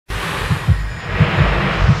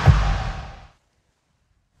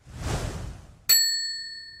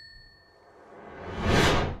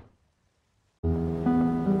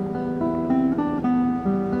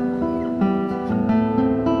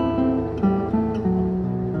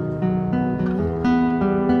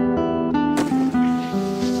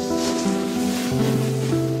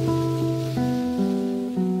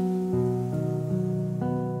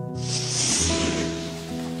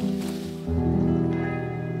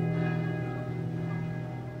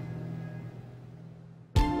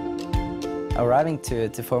Arriving to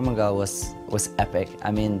Formigal was epic.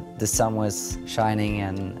 I mean, the sun was shining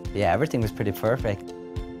and yeah, everything was pretty perfect.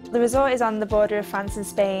 The resort is on the border of France and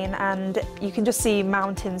Spain, and you can just see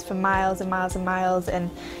mountains for miles and miles and miles, and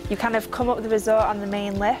you kind of come up the resort on the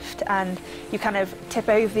main lift and you kind of tip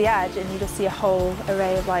over the edge and you just see a whole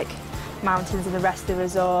array of like mountains in the rest of the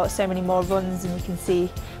resort, so many more runs than you can see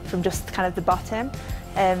from just kind of the bottom.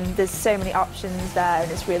 There's so many options there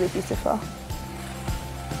and it's really beautiful.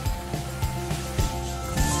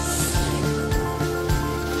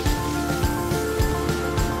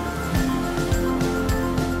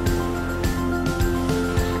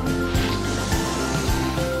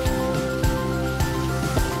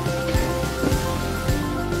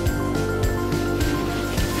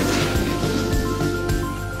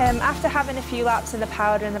 After having a few laps in the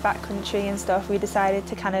powder in the backcountry and stuff, we decided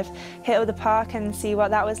to kind of hit up the park and see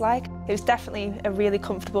what that was like. It was definitely a really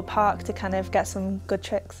comfortable park to kind of get some good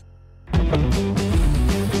tricks.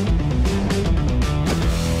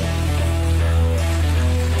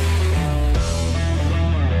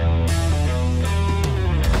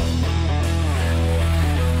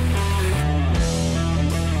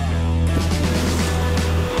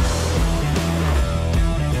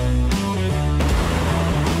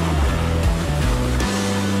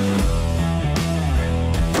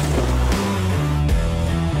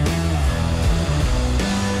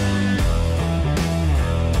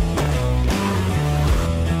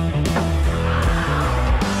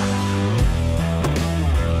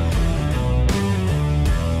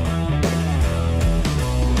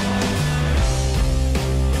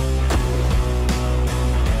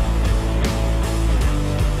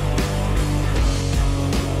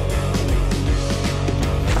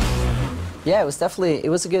 Yeah, it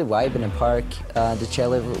was a good vibe in the park. The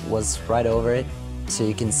chairlift was right over it, so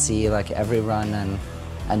you can see like every run,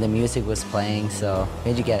 and the music was playing, so it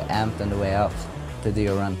made you get amped on the way up to do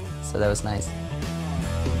your run. So that was nice.